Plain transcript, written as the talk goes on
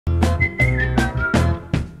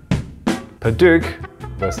padauk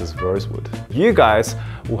versus rosewood. You guys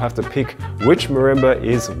will have to pick which marimba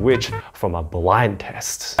is which from a blind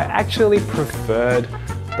test. I actually preferred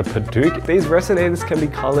the padauk. These resonators can be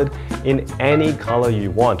colored in any color you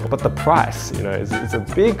want, but the price, is a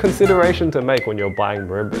big consideration to make when you're buying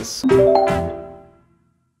marimbas.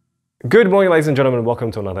 Good morning, ladies and gentlemen. Welcome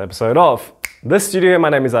to another episode of The Studio. My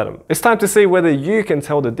name is Adam. It's time to see whether you can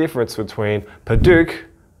tell the difference between padauk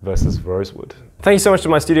versus rosewood. Thank you so much to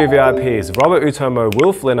my studio VIPs, Robert Utomo,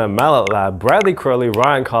 Will Flinner, Mallet Lab, Bradley Crowley,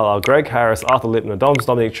 Ryan Carlisle, Greg Harris, Arthur Lipner,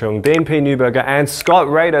 Dominic Chung, Dean P. Newberger, and Scott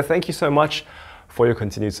Rader. Thank you so much for your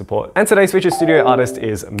continued support. And today's featured studio artist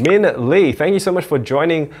is Min Lee. Thank you so much for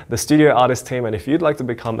joining the studio artist team. And if you'd like to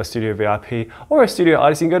become a studio VIP or a studio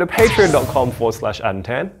artist, you can go to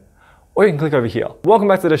patreon.com/AdamTan. Or you can click over here. Welcome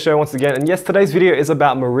back to the show once again. And yes, today's video is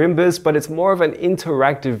about marimbas, but it's more of an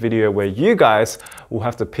interactive video where you guys will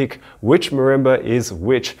have to pick which marimba is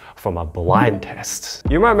which from a blind test.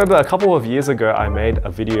 You might remember a couple of years ago, I made a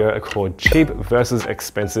video called Cheap versus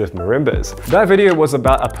Expensive Marimbas. That video was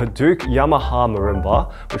about a padauk Yamaha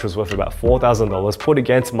marimba, which was worth about $4,000, put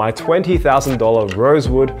against my $20,000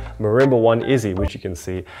 rosewood Marimba 1 Izzy, which you can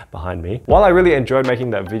see behind me. While I really enjoyed making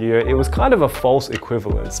that video, it was kind of a false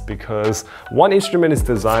equivalence because one instrument is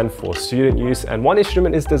designed for student use and one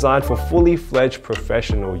instrument is designed for fully fledged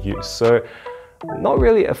professional use. So not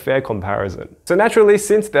really a fair comparison. So naturally,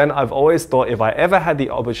 since then, I've always thought if I ever had the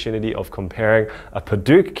opportunity of comparing a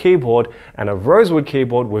padauk keyboard and a rosewood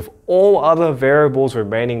keyboard with all other variables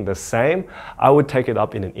remaining the same, I would take it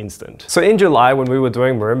up in an instant. So in July, when we were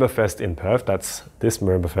doing MARIMBAFEST in Perth, that's this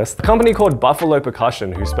MARIMBAFEST, a company called Buffalo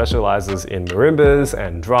Percussion, who specializes in marimbas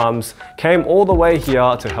and drums, came all the way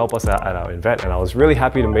here to help us out at our event. And I was really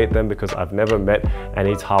happy to meet them because I've never met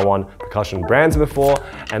any Taiwan percussion brands before.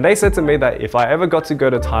 And they said to me that if I ever got to go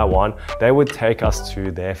to Taiwan, they would take us to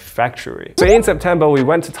their factory. So in September, we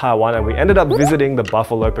went to Taiwan and we ended up visiting the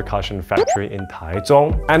Buffalo Percussion factory in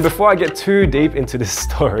Taichung. And before I get too deep into this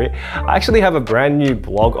story, I actually have a brand new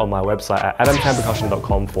blog on my website at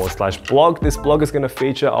adamtanpercussion.com/blog. This blog is going to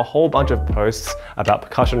feature a whole bunch of posts about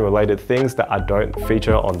percussion related things that I don't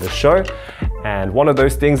feature on the show. And one of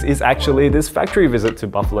those things is actually this factory visit to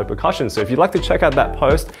Buffalo Percussion. So if you'd like to check out that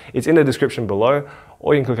post, it's in the description below,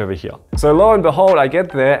 or you can click over here. So lo and behold, I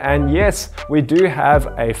get there, and yes, we do have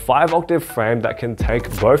a 5-octave frame that can take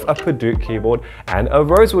both a padauk keyboard and a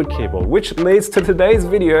rosewood keyboard, which leads to today's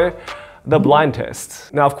video, the blind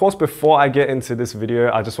test. Now, of course, before I get into this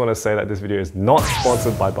video, I just want to say that this video is not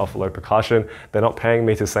sponsored by Buffalo Percussion. They're not paying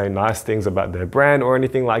me to say nice things about their brand or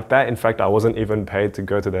anything like that. In fact, I wasn't even paid to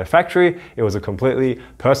go to their factory. It was a completely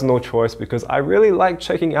personal choice because I really like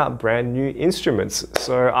checking out brand new instruments.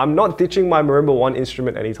 So I'm not ditching my Marimba 1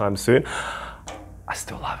 instrument anytime soon. I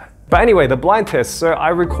still love it. But anyway, the blind test. So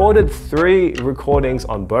I recorded 3 recordings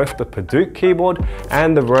on both the padauk keyboard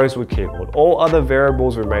and the rosewood keyboard. All other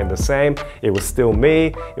variables remained the same. It was still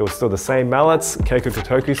me. It was still the same mallets, Keiko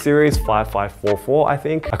Kotoku series 5544, I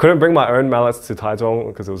think. I couldn't bring my own mallets to Taichung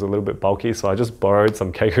because it was a little bit bulky, so I just borrowed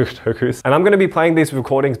some Keiko Kotokus. And I'm going to be playing these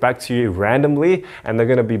recordings back to you randomly, and they're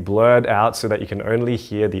going to be blurred out so that you can only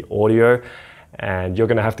hear the audio, and you're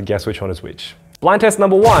going to have to guess which one is which. Blind test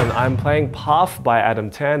number 1, I'm playing Path by Adam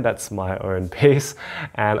Tan, that's my own piece,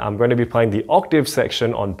 and I'm going to be playing the octave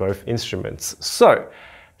section on both instruments. So,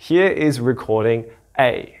 here is recording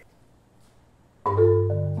A.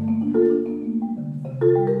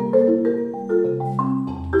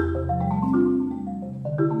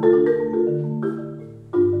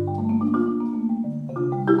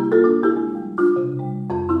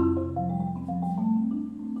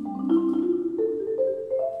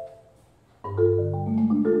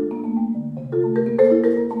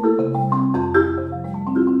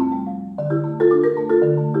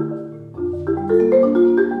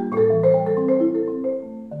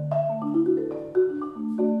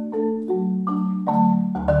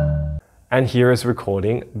 And here is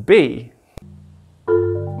recording B.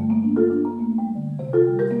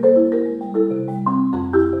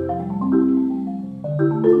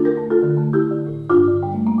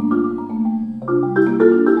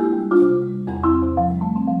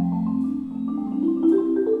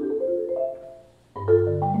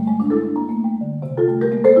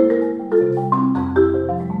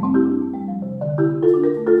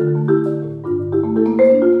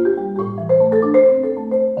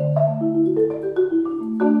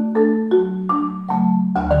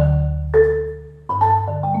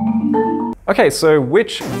 Okay, so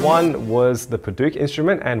which one was the padauk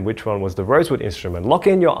instrument and which one was the rosewood instrument? Lock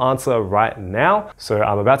in your answer right now. So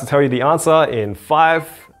I'm about to tell you the answer in 5,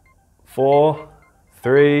 4,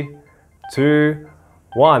 3, 2,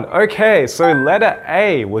 1. Okay, so letter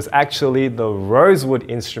A was actually the rosewood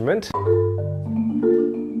instrument.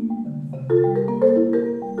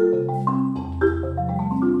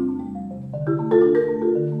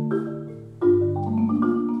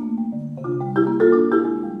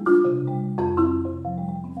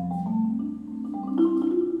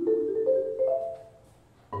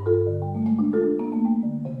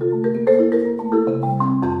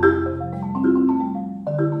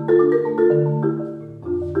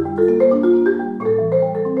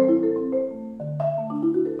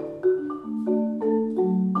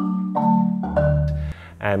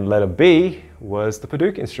 And letter B was the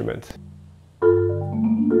padauk instrument.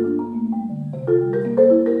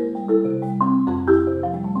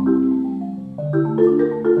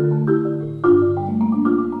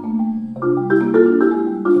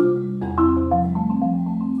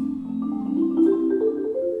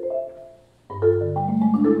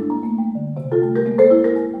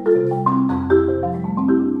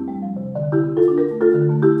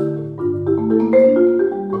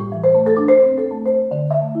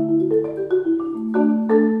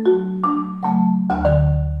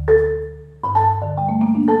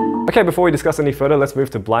 Okay, before we discuss any further, let's move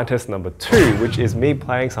to blind test number 2, which is me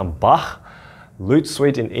playing some Bach Lute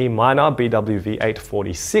Suite in E minor, BWV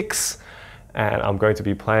 846. And I'm going to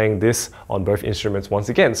be playing this on both instruments once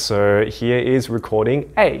again. So here is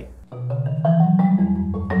recording A.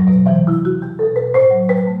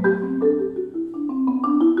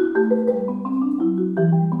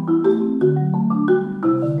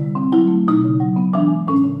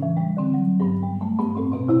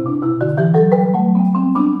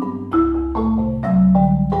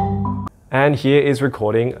 And here is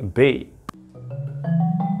recording B.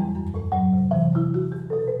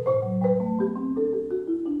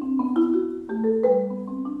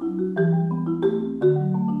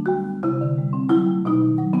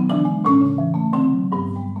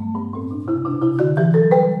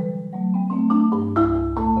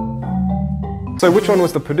 So which one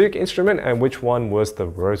was the padauk instrument and which one was the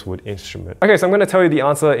rosewood instrument? Okay, so I'm going to tell you the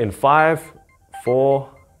answer in 5, 4,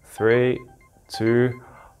 3, 2,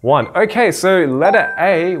 1. Okay, so letter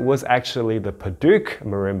A was actually the padauk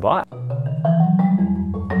marimba.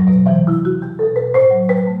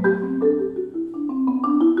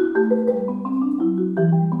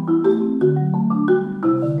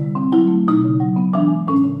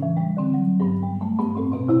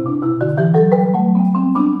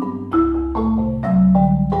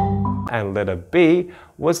 And letter B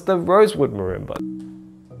was the rosewood marimba.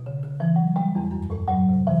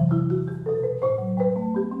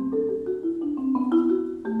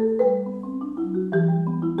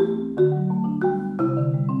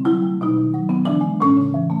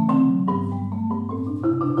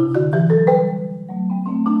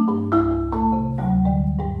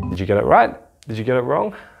 Did you get it right? Did you get it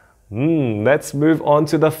wrong? Let's move on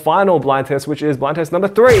to the final blind test, which is blind test number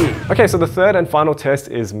 3. Okay, so the third and final test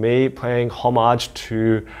is me paying homage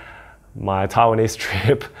to my Taiwanese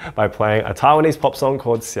trip by playing a Taiwanese pop song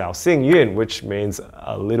called Xiao Xing Yun, which means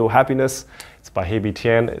a little happiness. It's by Hebe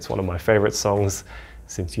Tian. It's one of my favorite songs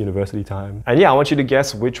since university time. And yeah, I want you to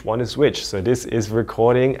guess which one is which. So this is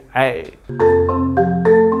recording A.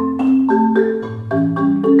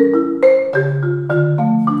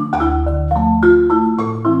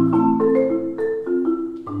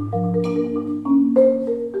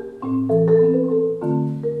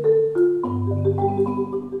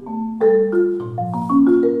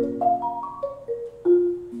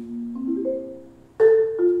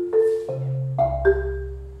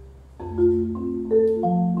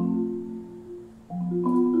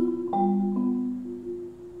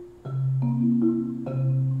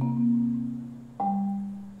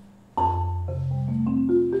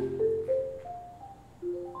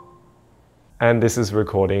 And this is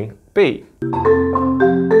recording B.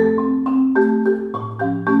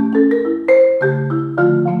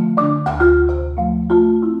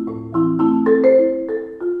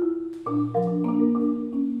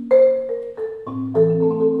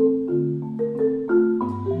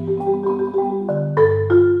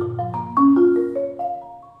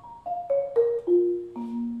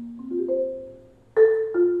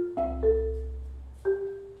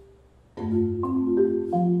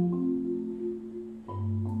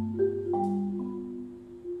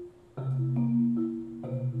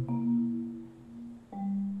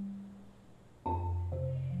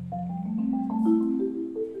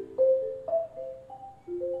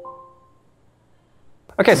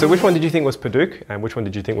 Okay, so which one did you think was padauk and which one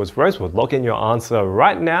did you think was rosewood? Lock in your answer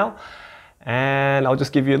right now and I'll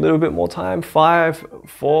just give you a little bit more time. 5,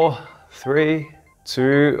 4, 3,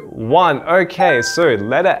 2, 1. Okay, so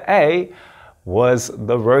letter A was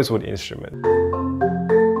the rosewood instrument.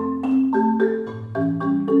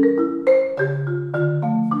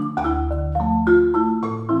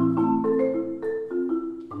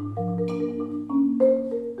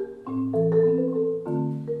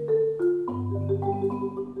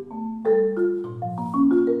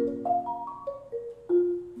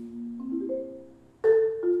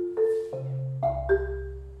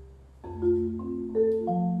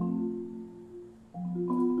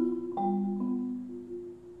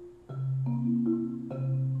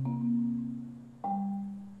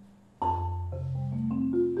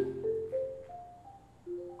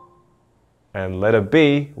 And letter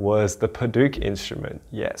B was the padauk instrument,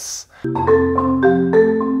 yes.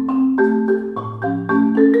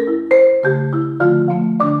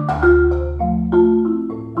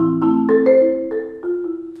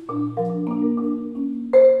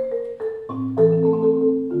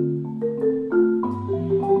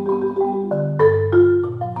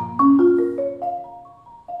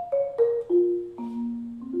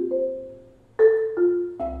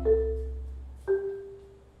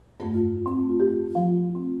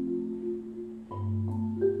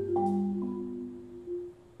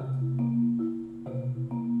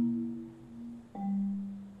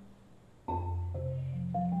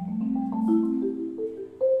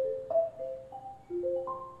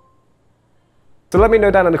 So let me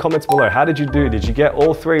know down in the comments below, how did you do? Did you get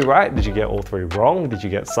all 3 right? Did you get all 3 wrong? Did you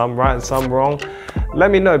get some right and some wrong?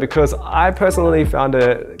 Let me know, because I personally found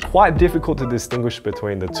it quite difficult to distinguish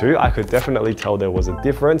between the two. I could definitely tell there was a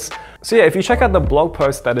difference. So yeah, if you check out the blog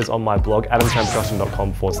post that is on my blog,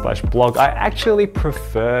 adamchanpercussion.com/blog, I actually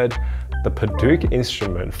preferred the padauk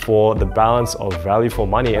instrument for the balance of value for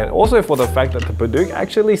money, and also for the fact that the padauk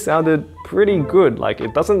actually sounded pretty good. Like,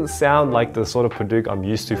 it doesn't sound like the sort of padauk I'm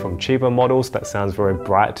used to from cheaper models that sounds very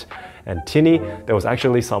bright and tinny. There was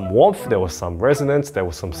actually some warmth, there was some resonance, there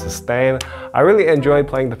was some sustain. I really enjoyed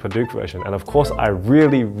playing the padauk version, and of course I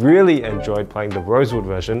really enjoyed playing the rosewood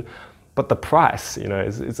version. But the price, you know,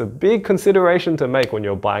 it's a big consideration to make when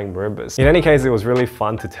you're buying marimbas. In any case, it was really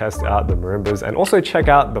fun to test out the marimbas and also check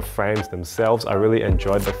out the frames themselves. I really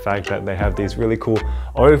enjoyed the fact that they have these really cool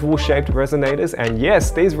oval shaped resonators. And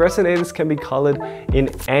yes, these resonators can be colored in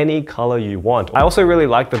any color you want. I also really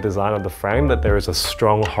like the design of the frame, that there is a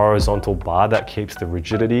strong horizontal bar that keeps the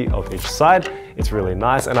rigidity of each side. It's really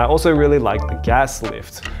nice. And I also really like the gas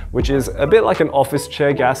lift, which is a bit like an office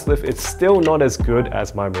chair gas lift. It's still not as good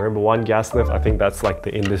as my Marimba 1 gas lift. I think that's like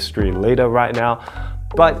the industry leader right now,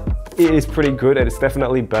 but it is pretty good, and it's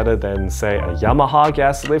definitely better than, say, a Yamaha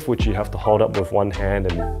gas lift, which you have to hold up with one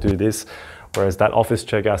hand and do this, whereas that office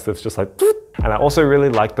chair gas lift's just like. And I also really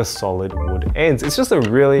like the solid wood ends. It's just a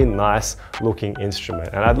really nice looking instrument,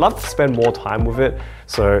 and I'd love to spend more time with it.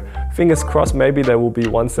 So fingers crossed, maybe there will be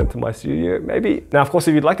one sent to my studio, maybe. Now, of course,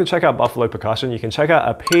 if you'd like to check out Buffalo Percussion, you can check out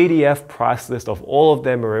a PDF price list of all of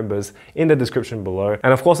their marimbas in the description below.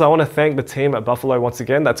 And of course, I want to thank the team at Buffalo once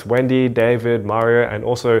again. That's Wendy, David, Mario, and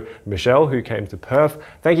also Michelle, who came to Perth.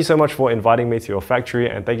 Thank you so much for inviting me to your factory,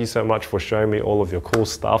 and thank you so much for showing me all of your cool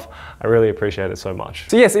stuff. I really appreciate it so much.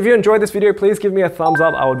 So yes, if you enjoyed this video, please give me a thumbs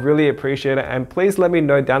up. I would really appreciate it. And please let me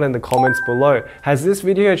know down in the comments below, has this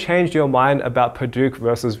video changed your mind about padauk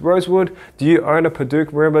versus rosewood? Do you own a padauk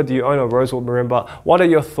marimba? Do you own a rosewood marimba? What are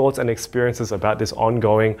your thoughts and experiences about this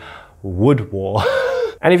ongoing wood war?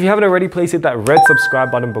 And if you haven't already, please hit that red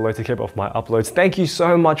subscribe button below to keep up my uploads. Thank you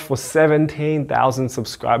so much for 17,000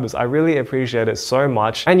 subscribers. I really appreciate it so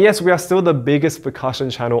much. And yes, we are still the biggest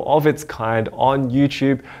percussion channel of its kind on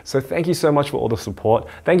YouTube. So thank you so much for all the support.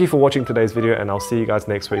 Thank you for watching today's video, and I'll see you guys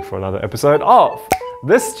next week for another episode of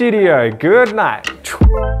The Studio. Good night.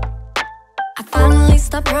 I finally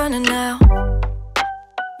stopped running now.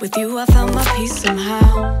 With you, I found my peace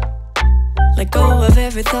somehow. Let go of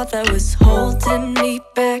every thought that was holding me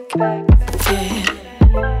back. Yeah,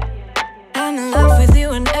 I'm in love with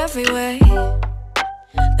you in every way.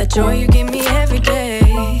 That joy you give me every day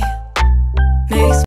makes